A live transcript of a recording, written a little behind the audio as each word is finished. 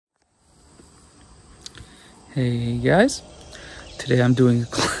Hey guys, today I'm doing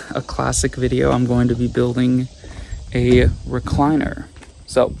a classic video. I'm going to be building a recliner.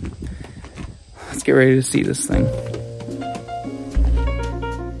 So let's get ready to see this thing.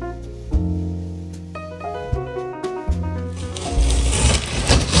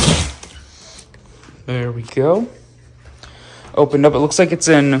 There we go. Opened up. It looks like it's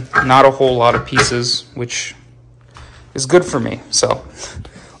in not a whole lot of pieces, which is good for me. So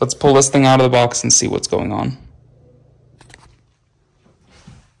let's pull this thing out of the box and see what's going on.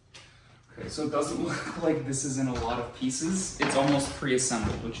 Okay, so it doesn't look like this is in a lot of pieces. It's almost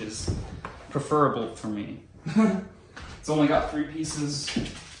pre-assembled, which is preferable for me. It's only got 3 pieces,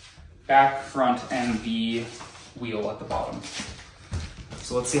 back, front, and the wheel at the bottom.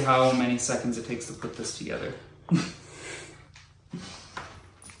 So let's see how many seconds it takes to put this together.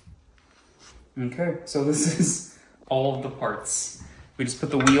 Okay, so this is all of the parts. We just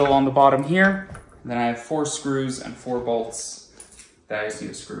put the wheel on the bottom here, then I have 4 screws and 4 bolts that I just need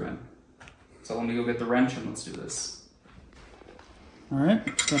to screw in. So let me go get the wrench and let's do this. All right,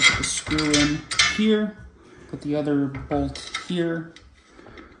 so put the screw in here, put the other bolt here,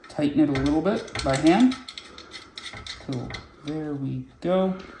 tighten it a little bit by hand. Cool, there we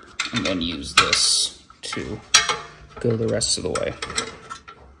go. And then use this to go the rest of the way.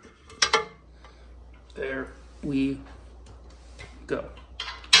 There we go.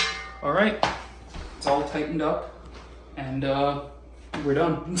 All right, it's all tightened up and we're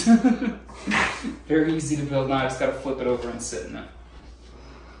done. Very easy to build now. I just gotta flip it over and sit in it.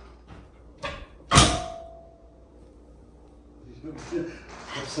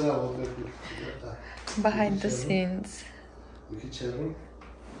 Behind the scenes.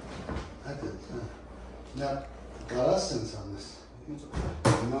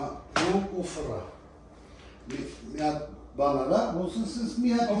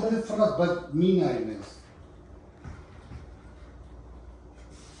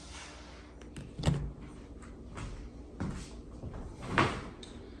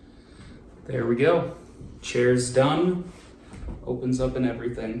 There we go. Chair's done. Opens up and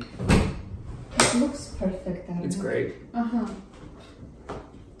everything. It looks perfect. Arnak. It's great.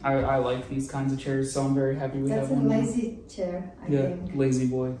 I like these kinds of chairs, so I'm very happy we have one. That's a lazy chair, I think. Lazy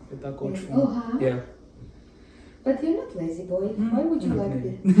boy. Yeah. But you're not lazy boy. Why would you like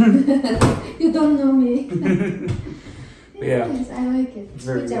it? You don't know me. Yeah. Nice. I like it.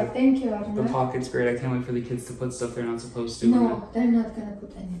 Very good job. good. Thank you, Arnak. The pocket's great. I can't wait for the kids to put stuff they're not supposed to. No, they're not gonna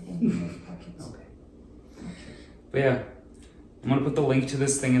put anything in those pockets. Okay. But yeah, I'm gonna put the link to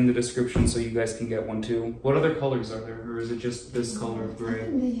this thing in the description so you guys can get one too. What other colors are there, or is it just this color of gray? I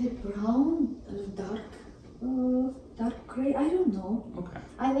think they had brown, dark gray. I don't know. Okay.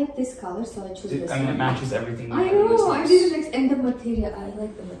 I like this color, so I choose this. I mean, one. it matches everything. I know. I didn't and the material. I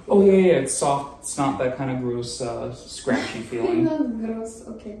like the material. Oh yeah. It's soft. It's not that kind of gross, scratchy feeling. Not gross.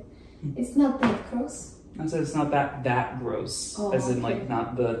 Okay. It's not that gross. I said it's not that gross, as in like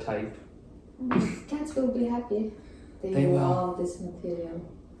not the type. Cats will be happy. They love this material.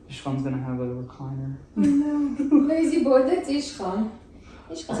 Ishkan's gonna have a recliner. I know. Lazy boy. That's Ishkan.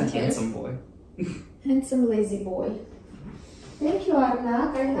 He's a handsome boy. Handsome lazy boy. Thank you,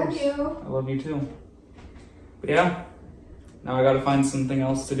 Arnak. I love you. I love you too. But yeah, now I gotta find something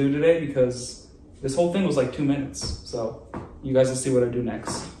else to do today because this whole thing was like 2 minutes. So you guys will see what I do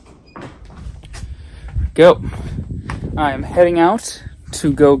next. Go. I am heading out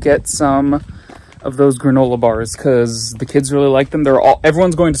to go get some of those granola bars because the kids really like them.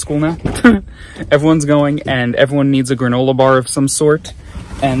 Everyone's going to school now. Everyone's going and everyone needs a granola bar of some sort.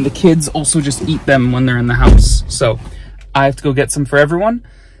 And the kids also just eat them when they're in the house. So I have to go get some for everyone.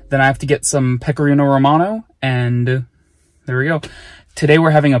 Then I have to get some pecorino romano. And there we go. Today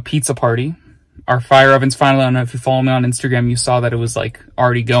we're having a pizza party. Our fire oven's finally, I don't know if you follow me on Instagram, you saw that it was like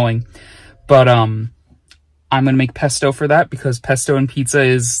already going. But I'm going to make pesto for that because pesto and pizza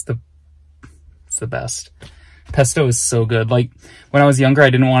is it's the best. Pesto is so good. Like when I was younger, I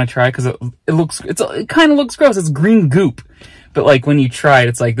didn't want to try it because it kind of looks gross. It's green goop. But like when you try it,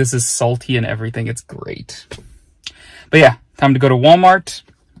 it's like, this is salty and everything. It's great. But yeah, time to go to Walmart,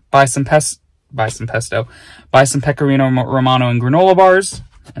 buy some pesto, buy some pecorino romano and granola bars,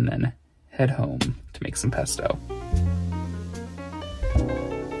 and then head home to make some pesto.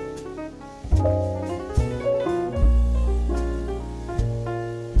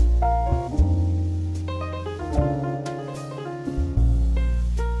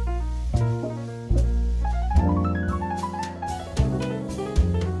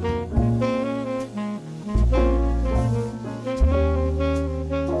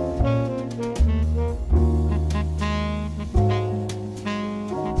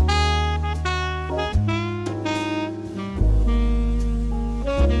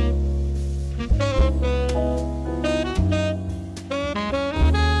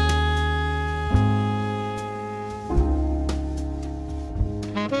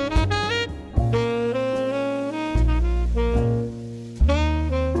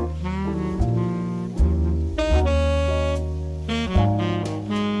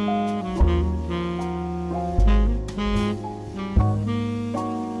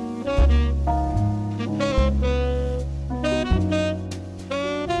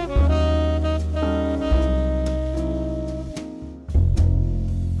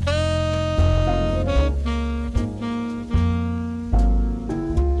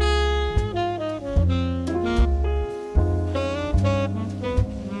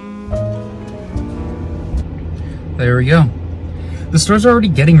 There we go. The store's already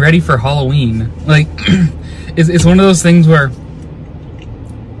getting ready for Halloween. Like, it's one of those things where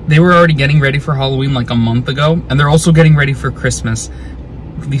they were already getting ready for Halloween like a month ago, and they're also getting ready for Christmas.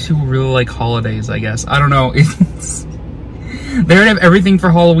 These people really like holidays, I guess. I don't know. They already have everything for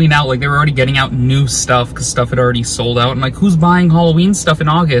Halloween out. Like, they were already getting out new stuff because stuff had already sold out. And like, who's buying Halloween stuff in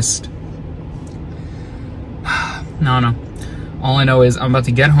August? No. All I know is I'm about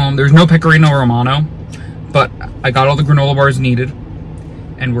to get home. There's no Pecorino Romano, but I got all the granola bars needed,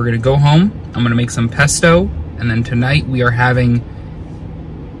 and we're gonna go home. I'm gonna make some pesto, and then tonight we are having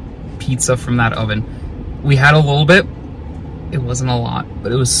pizza from that oven. We had a little bit. It wasn't a lot,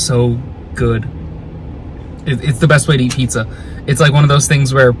 but it was so good. It's the best way to eat pizza. It's like one of those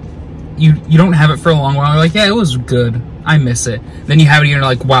things where you don't have it for a long while. You're like, yeah, it was good. I miss it. Then you have it and you're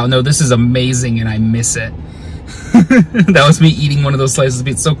like, wow, no, this is amazing, and I miss it. That was me eating one of those slices of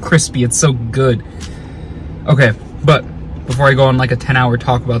pizza. It's so crispy. It's so good. Okay, but before I go on like a 10-hour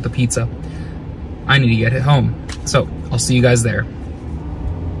talk about the pizza, I need to get it home. So I'll see you guys there.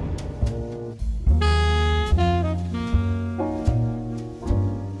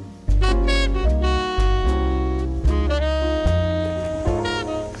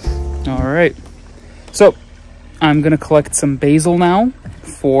 All right, so I'm gonna collect some basil now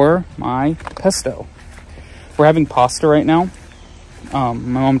for my pesto. We're having pasta right now. My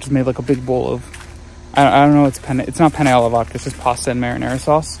mom just made like a big bowl of, I don't know, it's not penne alla vodka, it's just pasta and marinara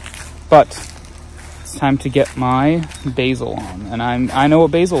sauce. But it's time to get my basil on, and I know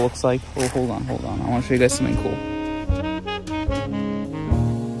what basil looks like. Oh, hold on, I want to show you guys something cool.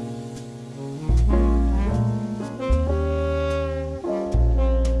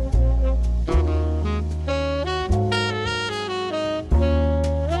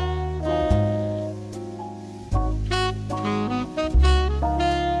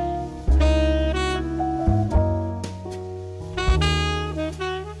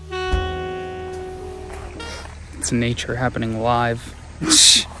 It's nature happening live.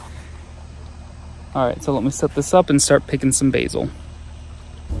 All right, so let me set this up and start picking some basil.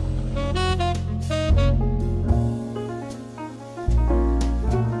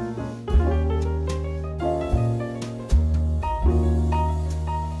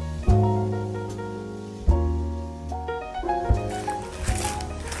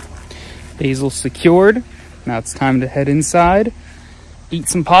 Basil secured. Now it's time to head inside, eat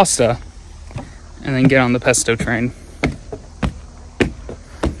some pasta, and then get on the pesto train.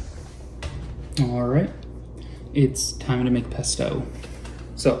 All right, it's time to make pesto.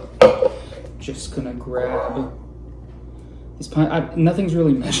 So, just gonna grab this pine. Nothing's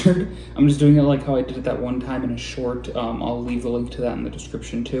really measured. I'm just doing it like how I did it that one time in a short. I'll leave the link to that in the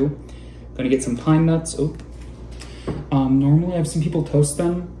description too. Gonna get some pine nuts. Oh, normally I've seen people toast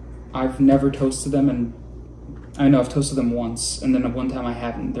them. I've never toasted them, and I know I've toasted them once, and then one time I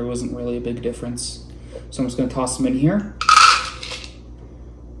haven't. There wasn't really a big difference. So I'm just gonna toss them in here.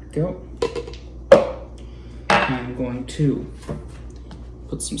 There we go. I'm going to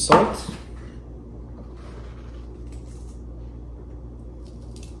put some salt.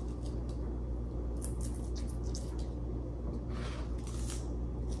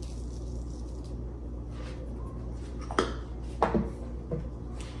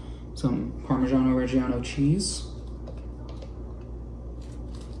 Some Parmigiano Reggiano cheese.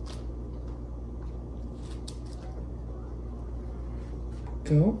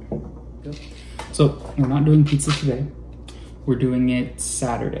 Go. Yep. So we're not doing pizza today. We're doing it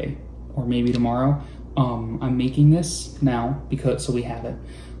Saturday or maybe tomorrow. I'm making this now because so we have it.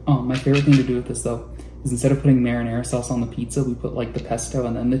 My favorite thing to do with this though is instead of putting marinara sauce on the pizza, we put like the pesto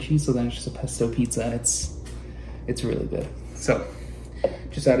and then the cheese. So then it's just a pesto pizza. It's really good. So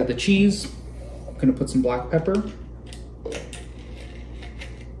just added the cheese. I'm gonna put some black pepper.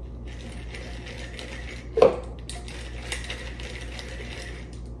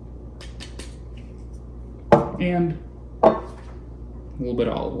 And a little bit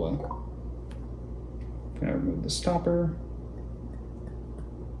of olive oil. Gonna remove the stopper.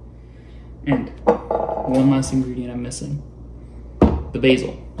 And one last ingredient I'm missing. the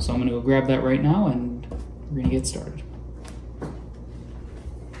basil. So I'm gonna go grab that right now and we're gonna get started.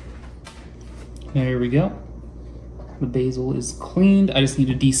 There we go. The basil is cleaned. I just need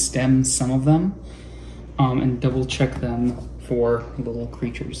to de-stem some of them and double check them for the little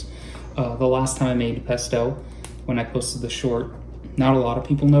creatures. The last time I made pesto, when I posted the short, not a lot of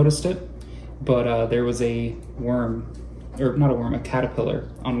people noticed it, but there was a worm, or not a worm, a caterpillar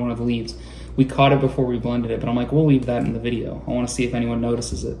on one of the leaves. We caught it before we blended it, but I'm like, we'll leave that in the video. I want to see if anyone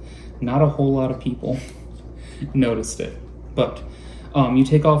notices it. Not a whole lot of people noticed it, but you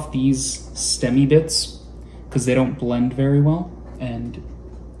take off these stemmy bits because they don't blend very well, and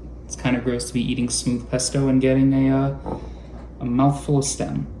it's kind of gross to be eating smooth pesto and getting a mouthful of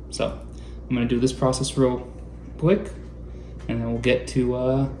stem. So I'm gonna do this process real quick, and then we'll get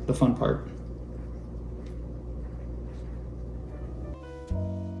to the fun part.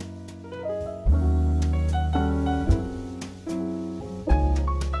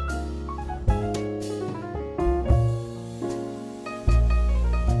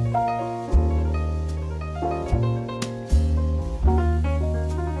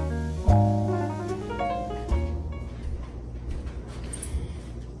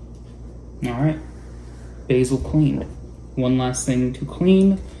 All right, basil cleaned. One last thing to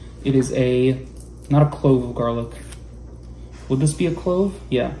clean. It is not a clove of garlic. Would this be a clove?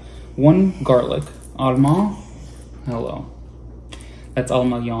 Yeah. One garlic. Arnak. Hello. That's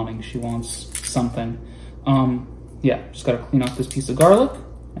Alma yawning. She wants something. Yeah, just gotta clean off this piece of garlic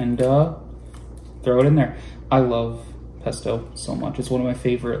and throw it in there. I love pesto so much. It's one of my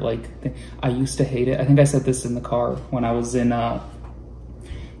favorite, I used to hate it. I think I said this in the car when I was when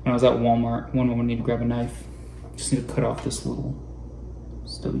I was at Walmart. One woman needed to grab a knife. Just need to cut off this little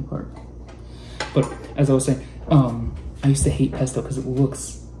stubby part. But as I was saying, I used to hate pesto because it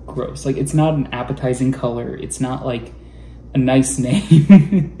looks gross. Like, it's not an appetizing color. It's not like a nice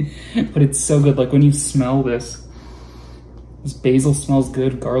name, but it's so good. Like, when you smell this basil smells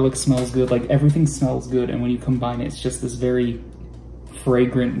good, garlic smells good, like everything smells good. And when you combine it, it's just this very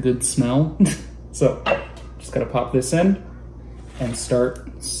fragrant, good smell. So just gotta pop this in and start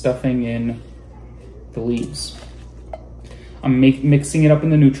stuffing in the leaves. I'm mixing it up in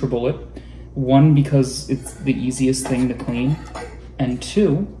the NutriBullet. One, because it's the easiest thing to clean, and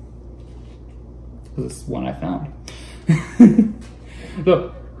two, because it's one I found.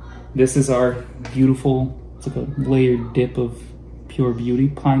 Look, this is our beautiful, it's like a layered dip of pure beauty.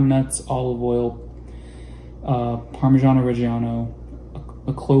 Pine nuts, olive oil, Parmigiano Reggiano,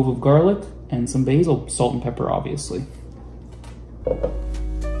 a clove of garlic, and some basil, salt and pepper, obviously.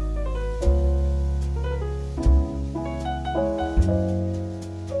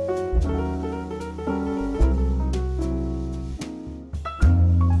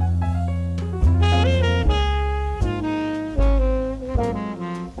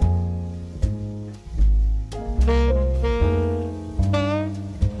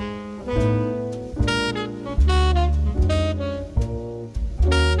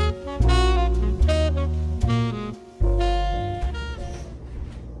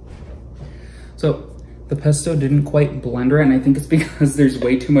 So the pesto didn't quite blend right, and I think it's because there's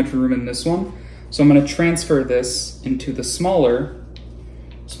way too much room in this one. So I'm gonna transfer this into the smaller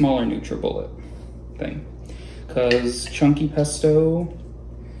NutriBullet thing. Because chunky pesto,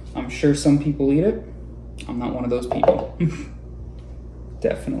 I'm sure some people eat it. I'm not one of those people.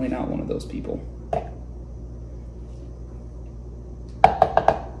 Definitely not one of those people.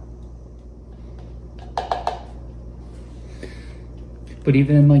 But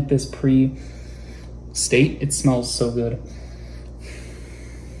even in like this pre-state, it smells so good.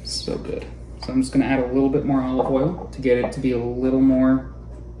 So good. So I'm just gonna add a little bit more olive oil to get it to be a little more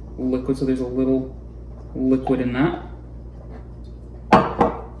liquid, so there's a little liquid in that.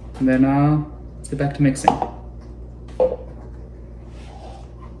 And then let's get back to mixing.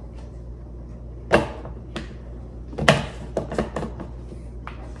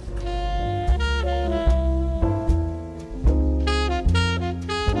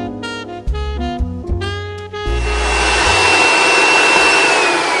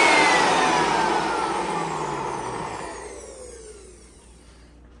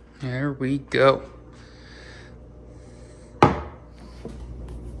 There we go.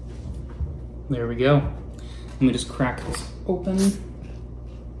 There we go. Let me just crack this open.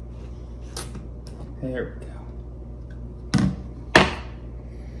 There we go.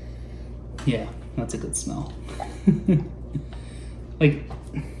 Yeah, that's a good smell. Like,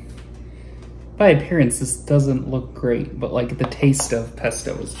 by appearance, this doesn't look great, but like the taste of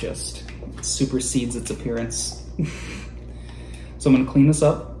pesto is just supersedes its appearance. So I'm gonna clean this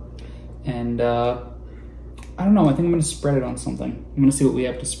up, and I I don't know. I think I'm gonna spread it on something. I'm gonna see what we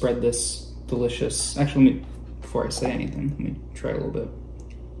have to spread this delicious. Actually, let me, before I say anything, let me try a little bit.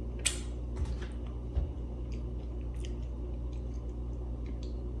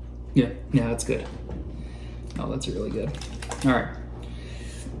 Yeah, that's good. Oh, that's really good. All right,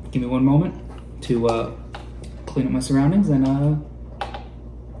 give me one moment to clean up my surroundings, and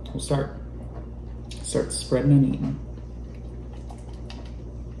we'll start spreading and eating.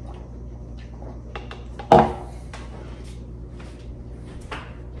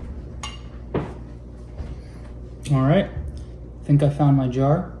 All right, I think I found my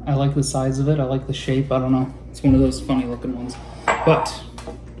jar. I like the size of it. I like the shape. I don't know. It's one of those funny looking ones. But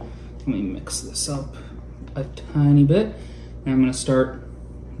let me mix this up a tiny bit. And I'm gonna start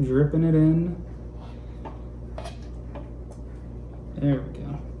dripping it in. There we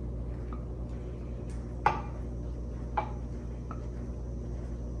go.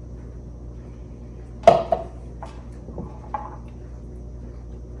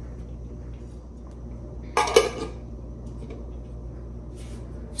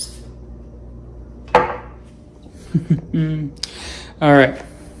 All right,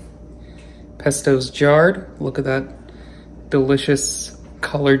 pesto's jarred. Look at that delicious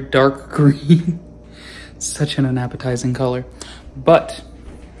colored dark green. Such an unappetizing color, but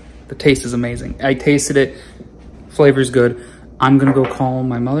the taste is amazing. I tasted it, flavor's good. I'm gonna go call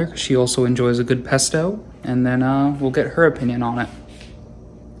my mother because she also enjoys a good pesto, and then we'll get her opinion on it.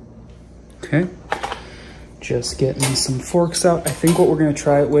 Okay, just getting some forks out. I think what we're gonna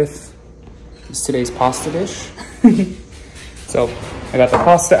try it with is today's pasta dish. So I got the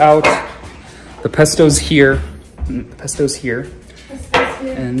pasta out, the pesto's here, Pesto's here.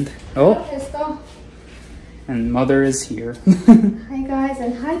 and Pesto. and mother is here. Hi guys,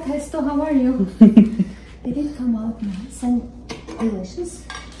 and hi Pesto, how are you? Did it come out nice and delicious?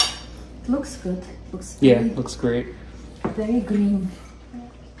 It looks good. Looks very, Yeah, looks great. very green.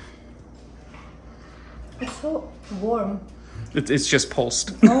 It's so warm. It's just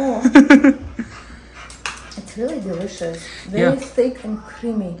pulsed. Oh. It's really delicious. Very Yeah. thick and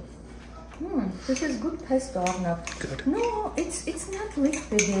creamy. This is good pesto, Arnak. Good. No, it's not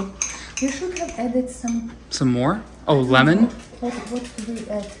liquidy. You should have added some. Some more? Oh, lemon? What did we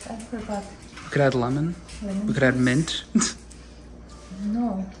add? I forgot. We could add lemon. We could add mint.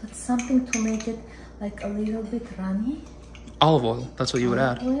 No, it's something to make it like a little bit runny. Olive oil, that's what you would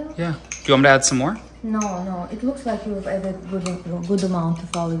add. Olive oil? Yeah. Do you want me to add some more? No. It looks like you've added good amount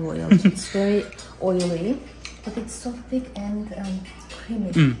of olive oil. It's very oily, but it's so thick and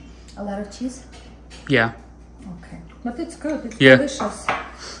creamy. A lot of cheese? Yeah. Okay. But it's good. It's Yeah. delicious.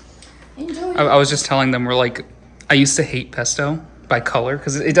 Enjoy. I was just telling them, I used to hate pesto by color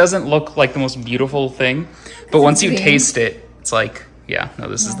because it doesn't look like the most beautiful thing. But once you green. taste it, it's like, yeah, no,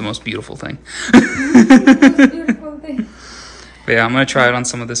 this is the most beautiful thing. Beautiful thing. But yeah, I'm going to try it on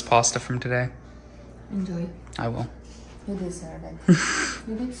some of this pasta from today. Enjoy. I will. You deserve it.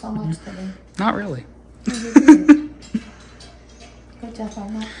 You did so much today. Not really. You did. Good job,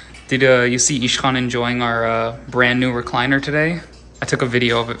 Arnak. Did you see Ishkan enjoying our brand new recliner today? I took a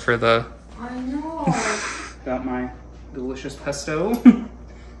video of it for the... I know. Got my delicious pesto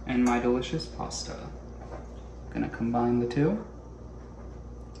and my delicious pasta. Gonna combine the two.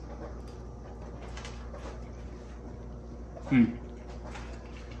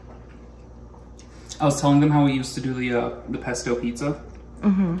 I was telling them how we used to do the pesto pizza.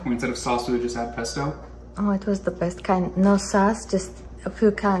 Where instead of sauce, we would just add pesto. Oh, it was the best kind. No sauce, just a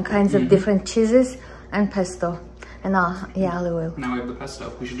few kinds of different cheeses and pesto. And yeah, olive oil. Now we have the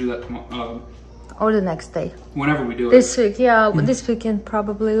pesto. We should do that tomorrow. Or the next day. Whenever we do it. This week, yeah. This weekend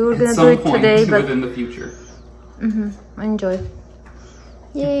probably. We're gonna At do some it point today, but within the future. enjoy.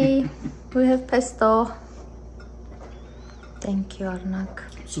 Yay! We have pesto. Thank you, Arnak.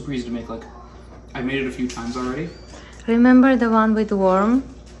 Super easy to make. I made it a few times already. Remember the one with worm?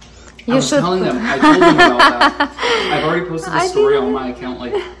 I was telling them. I told them about that. I've already posted a story on my account.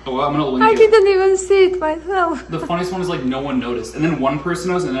 I'm gonna link I it. didn't even see it myself. The funniest one is no one noticed, and then one person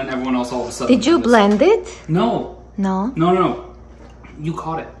noticed, and then everyone else all of a sudden. Did you noticed. blend it? No. No. No. You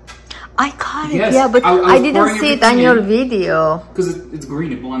caught it. I caught it. Yes, Yeah, but I I was didn't pouring see it on everything your in. video. Because it's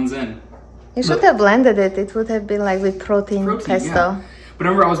green, it blends in. You should have blended it. It would have been like with protein pesto. Yeah. But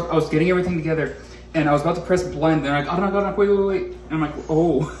remember, I was getting everything together, and I was about to press blend, and they're like, oh, wait. And I'm like,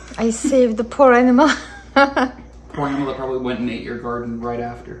 oh. I saved the poor animal. Poor animal that probably went and ate your garden right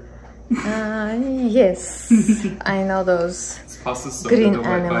after. Yes. I know those This pasta's so green good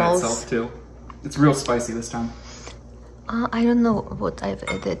by animals. itself, too. It's real spicy this time. I don't know what I've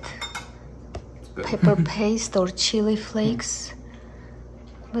added. It's good. Pepper paste or chili flakes.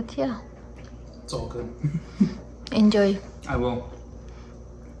 But yeah. It's all good. Enjoy. I will.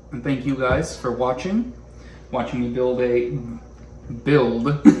 And thank you guys for watching me build a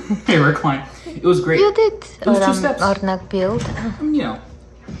recliner. It was great. You did. It was 2 steps. Arnak build. You know.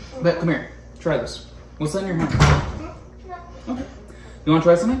 But come here. Try this. What's that in your hand? Okay. You want to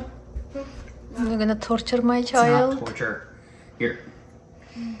try something? You're gonna torture my It's child. not torture. Here.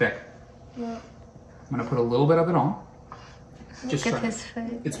 Beck. I'm gonna put a little bit of it on. Just Look try at it. his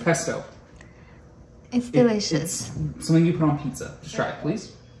face. It's pesto. It's delicious. It's something you put on pizza. Just try it,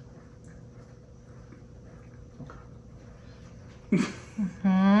 please.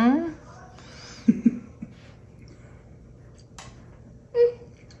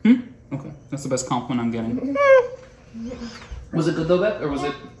 Okay, that's the best compliment I'm getting. Was it good though, Beth? Or was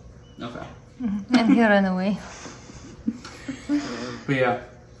it? Okay. And he ran away. But yeah,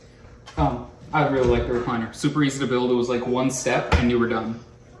 I really like the recliner. Super easy to build. It was like 1 step and you were done.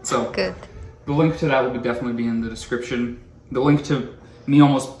 So Good. the link to that will definitely be in the description. The link to me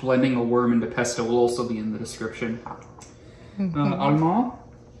almost blending a worm into pesto will also be in the description. Alma,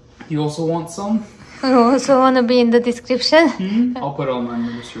 you also want some? You also want to be in the description? I'll put all mine in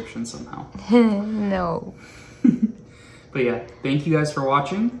the description somehow. No. But yeah, thank you guys for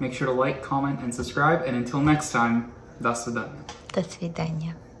watching. Make sure to like, comment, and subscribe. And until next time, до свидания. До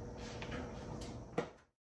свидания.